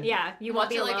seen mean- it. Yeah, you won't Watch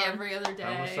be it like alone. every other day.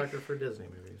 I'm a sucker for Disney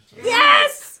movies. So.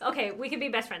 Yes! Okay, we can be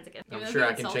best friends again. I'm Even sure though I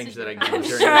he can insulted change that you. again I'm during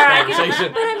sure this I can.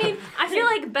 conversation. But I mean, I feel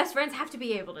like best friends have to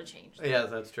be able to change. Yeah,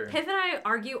 that's true. Piff and I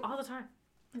argue all the time.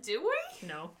 Do we?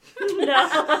 No. No. She's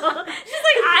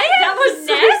like, I was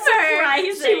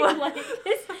never. surprising. She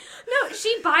was. No,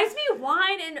 she buys me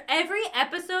wine, and every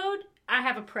episode, I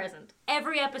have a present.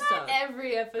 Every episode. Not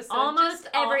every episode. Almost just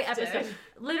every often. episode.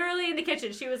 Literally in the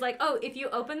kitchen. She was like, oh, if you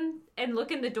open and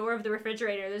look in the door of the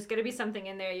refrigerator, there's going to be something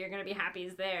in there. You're going to be happy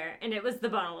it's there. And it was the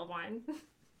bottle of wine.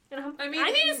 And I mean, I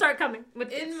need to start coming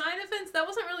with In this. my defense, that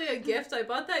wasn't really a gift. I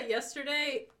bought that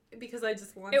yesterday because I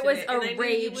just wanted It was and a I knew you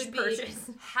rage would be purchase.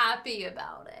 happy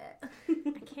about it.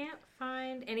 I can't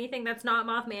find anything that's not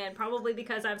Mothman, probably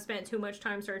because I've spent too much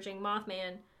time searching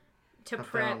Mothman to I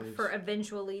prep found- for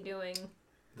eventually doing.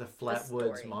 The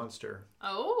Flatwoods story. Monster.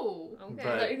 Oh. Okay.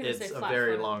 thought But you were gonna it's say a Flatfoot.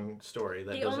 very long story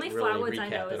that The doesn't only really Flatwoods I recap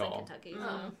know at is in all. Kentucky.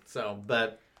 Oh. So,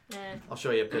 but Eh, I'll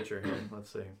show you a picture here. Let's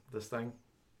see. This thing?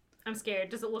 I'm scared.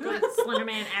 Does it look like Slender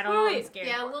Man at all? I'm Wait, scared.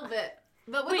 Yeah, a little bit.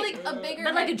 But with Wait, like a bigger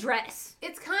but like a head. dress.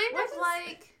 It's kind What of is-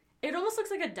 like It almost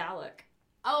looks like a Dalek.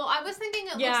 Oh, I was thinking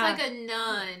it Yeah. looks like a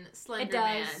nun Slender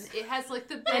Man. does. It has like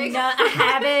the A, big a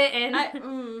habit and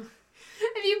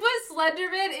If you put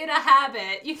Slenderman in a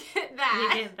habit, you get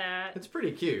that. you get that. It's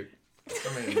pretty cute.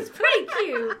 I mean, It's pretty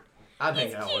cute. I'd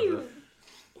hang out with it.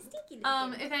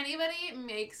 If anybody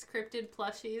makes cryptid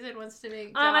plushies and wants to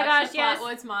make Oh my Josh gosh, a yes.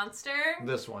 Flatwoods monster,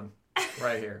 This one.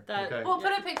 Right here. That- Okay. we'll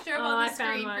put a picture up Oh, on I the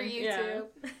found screen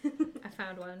for one. YouTube. I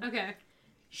found one. Okay.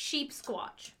 Sheep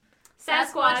squatch.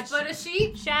 Sasquatch, but a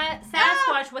sheep?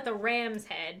 Sasquatch with a ram's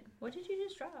head. What did you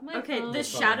just drop? Okay, Oh. the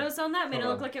shadows on that made it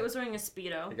Hold look on. like it was wearing a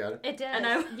Speedo. You got it? It does. And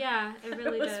I- Yeah, it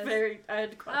really It was does. I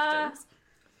had questions.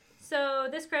 So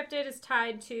this cryptid is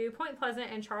tied to Point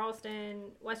Pleasant and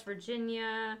Charleston, West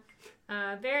Virginia.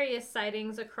 Various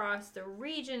sightings across the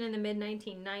region in the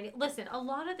mid-1990s. Listen, a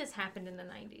lot of this happened in the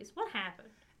 90s. What happened?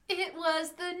 It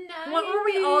was the 90s. What were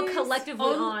we all collectively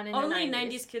on in Only the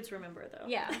 90s kids remember, though.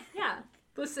 Yeah, yeah.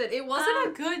 Listen, it wasn't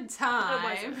a good It time.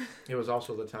 wasn't. It was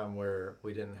also the time where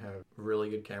we didn't have really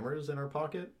good cameras in our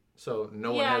pocket. So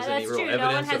no one Yeah, has any that's real true. No one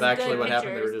evidence has of actually good what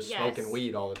happened. They were pictures. just Yes. smoking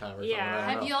weed all the time or Yeah. something. I don't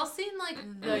Have know. y'all seen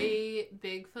like the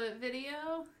Bigfoot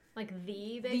video? Like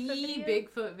the The Bigfoot video?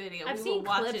 Bigfoot video. I've we seen will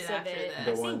watch clips it of after it. this.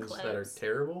 The I've seen ones that are clips.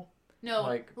 terrible? No,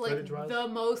 Like, like footage-wise? the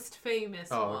most famous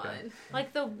Oh, okay. one.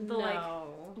 Like the like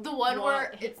No. The one Well,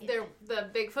 where it's the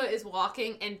Bigfoot is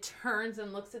walking and turns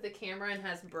and looks at the camera and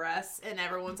has breasts, and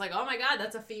everyone's like, "Oh my god,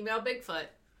 that's a female Bigfoot."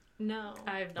 no.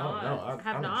 I've Oh, not. no.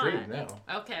 have I'm not. intrigued now.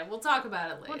 Okay, we'll talk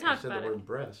about it later. We'll You talk said about the it. word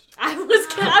breast. I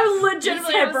was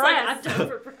legitimately You said I was like, I'm breast. done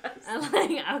for breast. I'm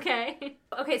like, okay.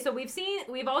 Okay, so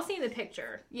we've all seen the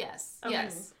picture. Yes, Okay.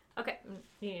 yes. Okay,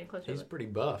 you need to close your He's lip. pretty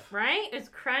buff. Right? It's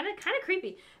kind of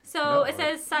creepy. So No, it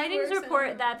says sightings Worse report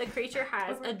than- that the creature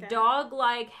has a Okay.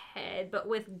 dog-like head, but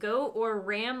with goat or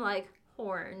ram-like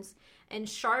horns and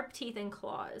sharp teeth and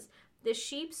claws. The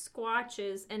sheep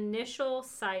squatch's initial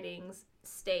sightings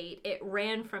state it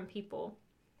ran from people.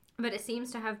 but it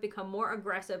seems to have become more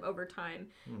aggressive over time.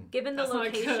 Given the That's not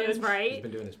locations, good. right? He's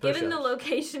been doing his Given the push-ups.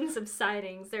 locations of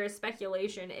sightings, there is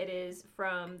speculation it is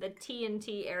from the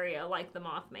TNT area, like the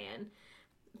Mothman.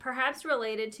 Perhaps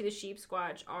related to the sheep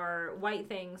squatch are white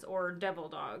things or devil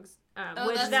dogs.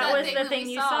 Which that's that was thing the that thing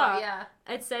we you saw. Yeah.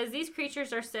 It says these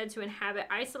creatures are said to inhabit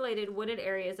isolated wooded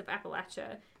areas of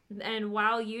Appalachia, and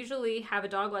while usually have a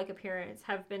dog-like appearance,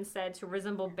 have been said to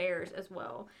resemble bears as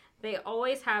well. They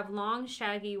always have long,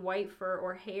 shaggy white fur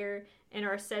or hair, and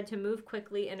are said to move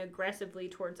quickly and aggressively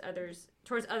towards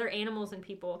other animals and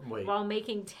people, Wait. while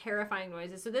making terrifying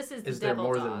noises. So this is the Is there devil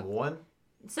more dog. than one?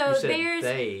 So You said there's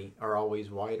they are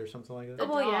always white or something like that? The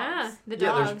well, yeah, dogs. the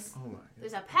Yeah, dogs. oh my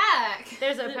There's god. a pack.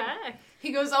 There's a pack.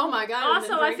 He goes, oh my god. and Also,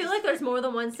 then I drinks. feel like there's more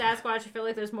than one Sasquatch. I feel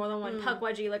like there's more than one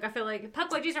Puckwudgie. Like, I feel like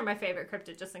Puckwudgies are my favorite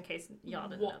cryptid, just in case y'all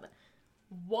didn't know that.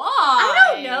 Why?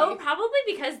 I don't know. Probably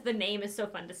because the name is so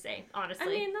fun to say, honestly. I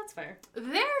mean, that's fair. They're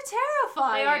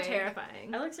terrifying. they are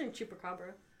terrifying. I like saying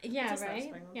chupacabra. Yeah, Just right?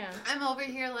 satisfying. Yeah. I'm over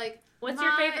here like, What's my-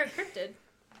 your favorite cryptid,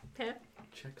 Pip?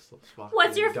 Czechoslovakia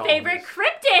What's your dogs. favorite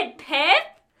cryptid, Pip?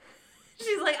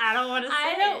 She's like, I don't want to say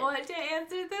I don't it. want to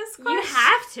answer this question. You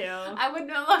have to. I would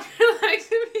no longer like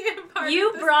to be a part You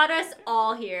of this. brought us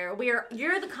all here.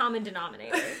 You're the common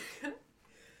denominator.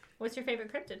 What's your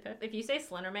favorite cryptid, Pip? If you say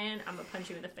Slenderman, I'm gonna punch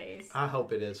you in the face. I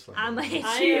hope it is. I'm gonna hit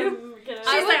I you. am gonna. She's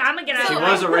I like, would- I'm gonna get out She of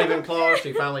was the a way. Ravenclaw.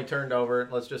 She finally turned over.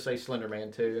 Let's just say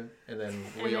Slenderman too, and then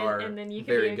we are and then you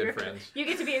can very be a good Gryffindor. friends. You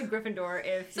get to be a Gryffindor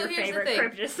if So your here's the favorite thing.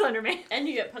 cryptid is Slenderman. And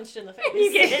you get punched in the face.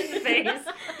 You get hit in the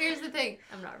face. Here's the thing.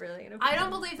 I'm not really gonna. I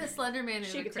don't believe that Slenderman is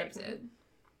She a could take cryptid.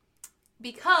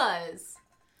 Because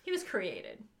He was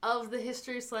created. of the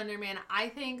history of Slenderman, I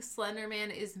think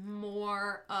Slenderman is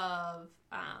more of,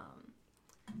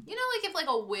 you know, like if like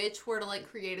a witch were to like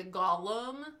create a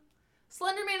golem,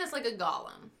 Slenderman is like a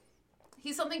golem.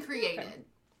 He's something created. Okay.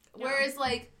 Whereas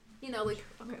like, you know, like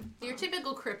your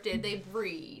typical cryptid, they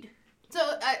breed. So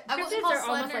I wouldn't Cryptids call are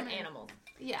almost Slenderman. like animals.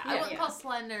 Yeah, Yeah, I wouldn't yeah. call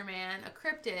Slenderman a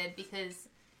cryptid because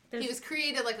There's- he was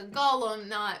created like a golem,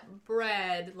 not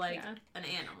bred like Yeah. an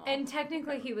animal. And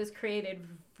technically, he was created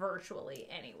virtually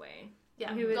anyway.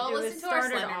 yeah, he was- go it was listen to our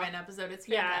started Slenderman off- episode. It's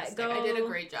Yeah, fantastic. I did a go-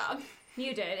 great job.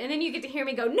 You did, and then you get to hear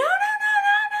me go, no, no, no, no,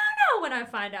 no, no, when I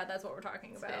find out that's what we're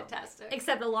talking It's about. fantastic.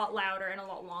 Except a lot louder and a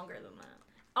lot longer than that.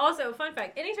 Also, fun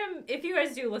fact, anytime, if you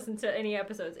guys do listen to any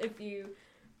episodes, if you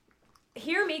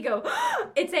hear me go,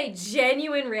 it's a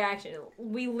genuine reaction.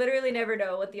 We literally never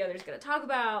know what the other's going to talk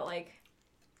about. Like,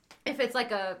 if it's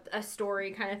like a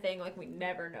story kind of thing, like, we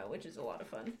never know, which is a lot of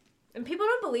fun. And people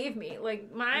don't believe me.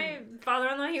 Like, my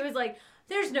father-in-law, he was like,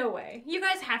 there's no way. You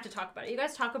guys have to talk about it. You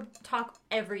guys talk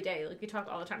every day. Like, you talk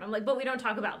all the time. I'm like, but we don't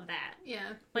talk about that. Yeah.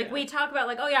 Like, Yeah. we talk about,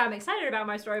 like, oh, yeah, I'm excited about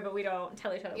my story, but we don't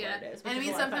tell each other Yeah. what it is. And I which is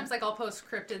mean, a lot of sometimes fun. like I'll post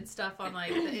cryptid stuff on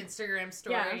like the Instagram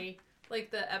story.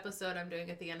 Like the episode I'm doing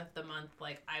at the end of the month,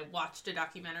 like I watched a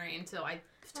documentary until I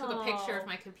took a picture of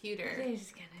my computer.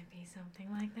 There's gonna be something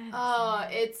like that. Oh,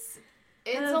 isn't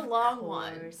it's Of a long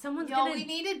course. one. Someone's Y'all, gonna we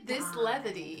needed this die.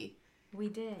 levity We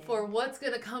did. for what's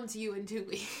gonna come to you in 2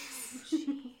 weeks.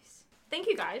 Jeez. Thank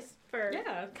you guys for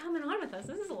Yeah. coming on with us.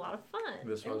 This is a lot of fun.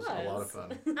 This It was a lot was. of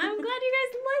fun. I'm glad you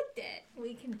guys liked it.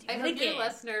 We can do I it hope again. you're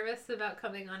less nervous about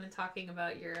coming on and talking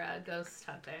about your ghost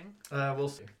hunting. We'll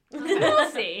see. We'll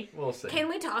see. We'll see. Can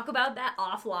we talk about that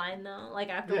offline though? Like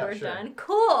after Yeah, we're sure. done?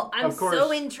 Cool. I'm Of course.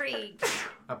 so intrigued.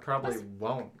 I probably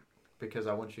won't because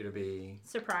I want you to be.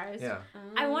 Surprised. Yeah.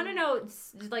 I want to know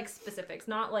like specifics,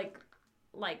 not like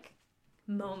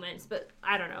moments, but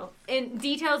I don't know. And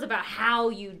details about how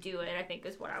you do it, I think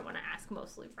is what I want to ask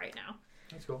mostly right now.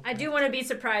 That's cool. I do want to be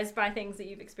surprised by things that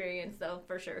you've experienced though,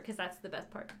 for sure, because that's the best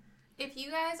part. If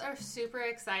you guys are super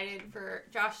excited for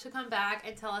Josh to come back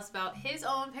and tell us about his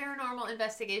own paranormal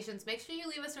investigations, make sure you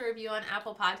leave us a review on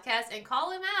Apple Podcasts and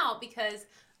call him out because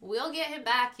we'll get him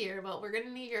back here, but we're going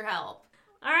to need your help.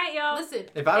 All right, y'all. Listen,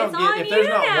 If I don't It's on get, if there's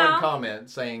you not now. one comment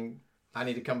saying I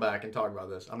need to come back and talk about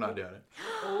this, I'm not doing it.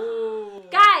 Oh.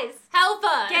 Guys, help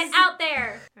us. get out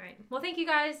there. All right. Well, thank you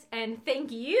guys, and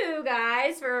thank you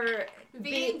guys for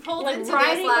Being pulled like, into this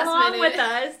riding last along minute. with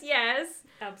us. Yes.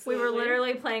 Absolutely. We were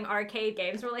literally playing arcade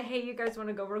games. We're like, hey, you guys want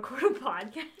to go record a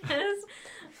podcast? But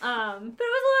it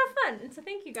was a lot of fun. And so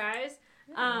thank you guys.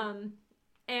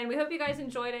 And we hope you guys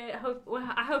enjoyed it. I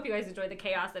hope you guys enjoyed the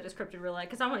chaos that is Cryptid Roulette,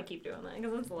 because I want to keep doing that,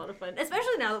 because it's a lot of fun.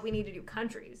 Especially now that we need to do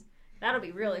countries. That'll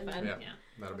be really fun. Yeah, Yeah.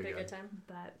 that'll be Be a good. good time.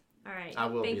 But, all right. I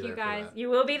will thank be you there for guys. that. You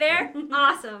will be there?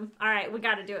 Awesome. All right, we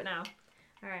got to do it now.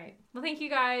 All right. Well, thank you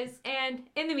guys. And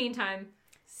in the meantime,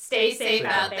 Stay safe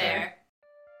out there.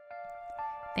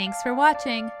 Thanks for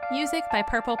watching. Music by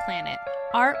Purple Planet.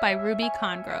 Art by Ruby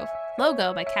Congrove.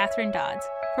 Logo by Catherine Dodds.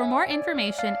 For more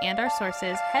information and our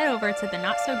sources, head over to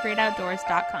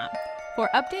thenotsogreatoutdoors.com. For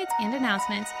updates and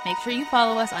announcements, make sure you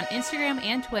follow us on Instagram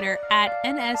and Twitter at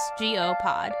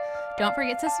NSGOPod. Don't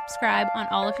forget to subscribe on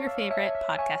all of your favorite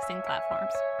podcasting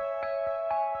platforms.